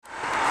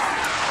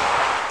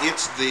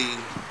It's the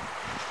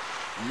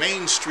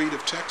main street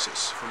of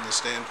Texas from the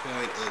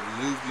standpoint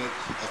of movement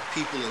of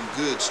people and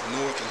goods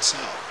north and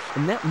south.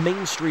 And that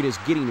main street is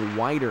getting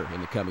wider in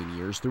the coming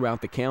years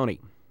throughout the county.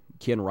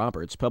 Ken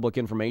Roberts, Public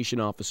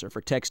Information Officer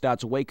for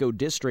Txdot's Waco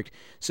District,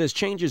 says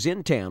changes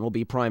in town will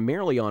be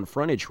primarily on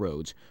frontage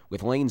roads,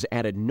 with lanes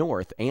added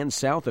north and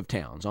south of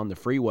towns on the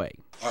freeway.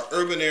 Our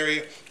urban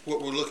area,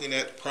 what we're looking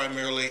at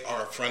primarily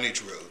are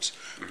frontage roads.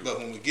 But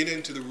when we get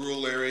into the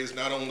rural areas,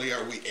 not only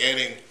are we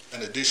adding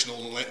an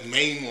additional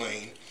main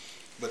lane,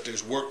 but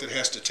there's work that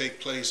has to take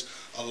place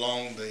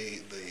along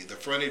the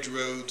frontage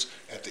roads,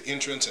 at the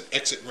entrance and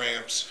exit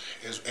ramps,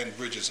 and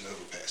bridges and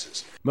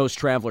overpasses. Most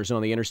travelers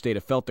on the interstate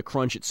have felt the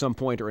crunch at some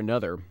point or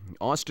another.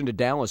 Austin to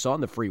Dallas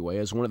on the freeway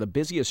is one of the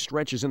busiest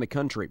stretches in the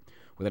country,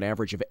 with an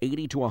average of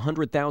 80 to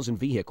 100,000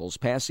 vehicles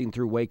passing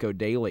through Waco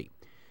daily.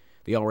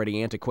 The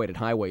already antiquated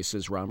highway,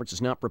 says Roberts,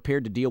 is not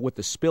prepared to deal with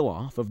the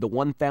spill-off of the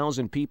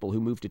 1,000 people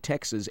who move to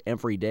Texas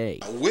every day.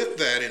 With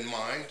that in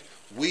mind,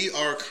 we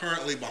are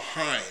currently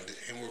behind,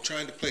 and we're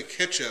trying to play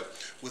catch-up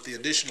with the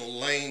additional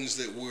lanes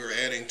that we're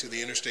adding to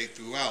the interstate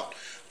throughout.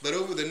 But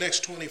over the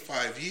next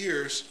 25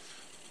 years,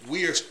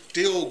 we are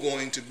still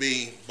going to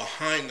be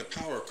behind the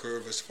power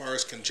curve as far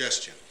as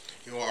congestion.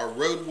 You know, our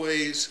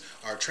roadways,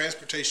 our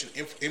transportation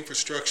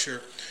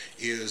infrastructure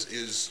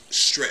is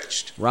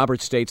stretched.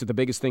 Roberts states that the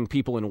biggest thing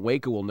people in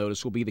Waco will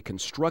notice will be the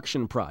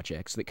construction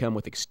projects that come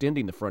with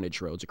extending the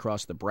frontage roads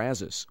across the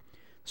Brazos.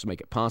 This will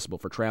make it possible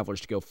for travelers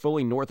to go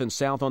fully north and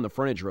south on the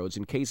frontage roads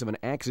in case of an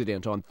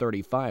accident on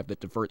 35 that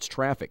diverts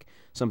traffic,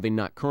 something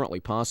not currently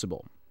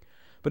possible.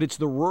 But it's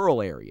the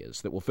rural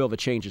areas that will feel the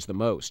changes the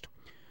most.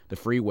 The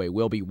freeway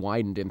will be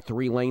widened in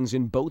 3 lanes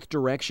in both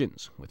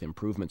directions, with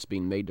improvements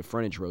being made to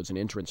frontage roads and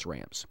entrance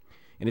ramps.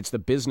 And it's the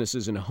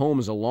businesses and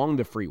homes along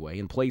the freeway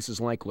in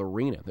places like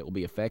Lorena that will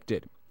be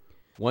affected.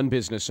 One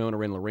business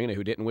owner in Lorena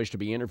who didn't wish to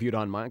be interviewed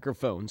on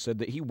microphone said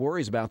that he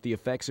worries about the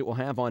effects it will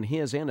have on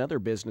his and other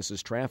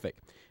businesses' traffic,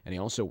 and he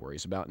also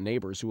worries about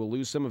neighbors who will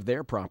lose some of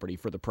their property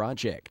for the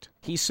project.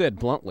 He said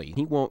bluntly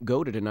he won't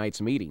go to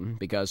tonight's meeting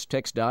because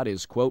Txdot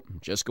is, quote,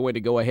 just going to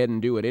go ahead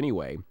and do it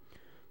anyway.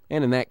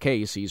 And in that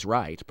case, he's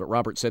right, but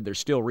Roberts said there's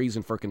still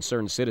reason for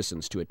concerned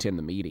citizens to attend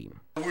the meeting.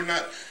 We're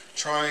not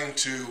trying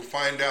to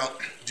find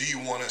out, do you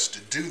want us to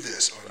do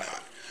this or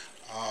not?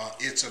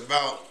 It's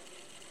about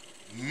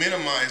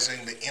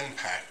minimizing the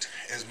impact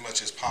as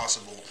much as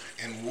possible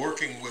and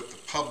working with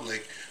the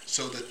public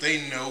so that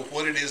they know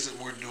what it is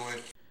that we're doing.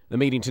 The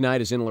meeting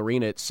tonight is in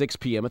Lorena at 6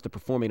 p.m. at the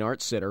Performing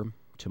Arts Center.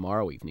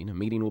 Tomorrow evening, a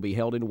meeting will be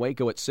held in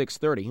Waco at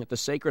 6:30 at the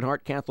Sacred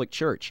Heart Catholic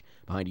Church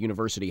behind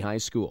University High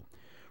School.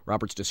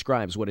 Roberts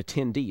describes what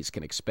attendees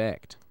can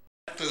expect.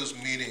 At those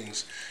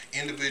meetings,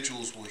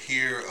 individuals will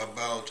hear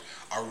about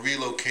our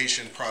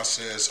relocation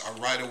process, our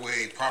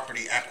right-of-way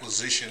property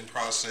acquisition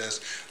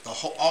process,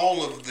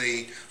 all of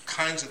the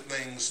kinds of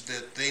things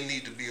that they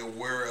need to be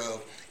aware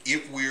of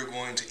if we're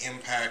going to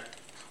impact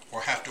or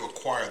have to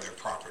acquire their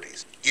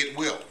properties. It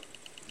will.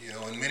 You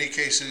know, in many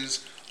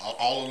cases,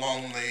 all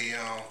along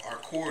our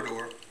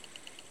corridor,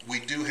 we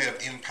do have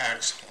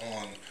impacts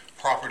on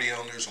property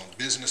owners, on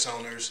business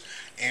owners,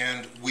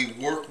 and we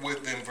work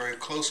with them very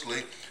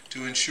closely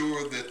to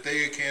ensure that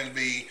they can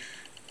be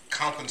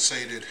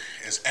compensated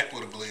as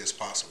equitably as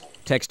possible.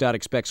 Txdot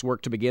expects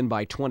work to begin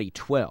by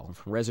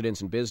 2012.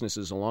 Residents and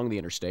businesses along the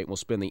interstate will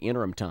spend the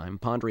interim time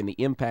pondering the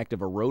impact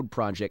of a road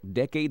project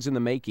decades in the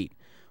making,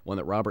 one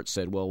that Roberts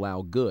said will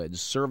allow goods,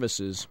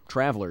 services,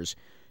 travelers,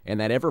 and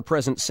that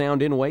ever-present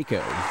sound in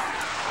Waco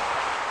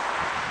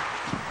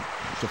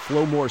to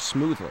flow more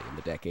smoothly in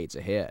the decades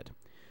ahead.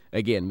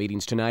 Again,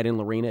 meetings tonight in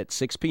Lorena at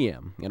 6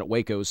 p.m. and at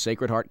Waco's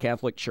Sacred Heart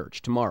Catholic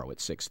Church tomorrow at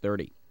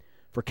 6:30.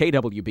 For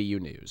KWBU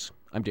News,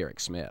 I'm Derek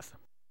Smith.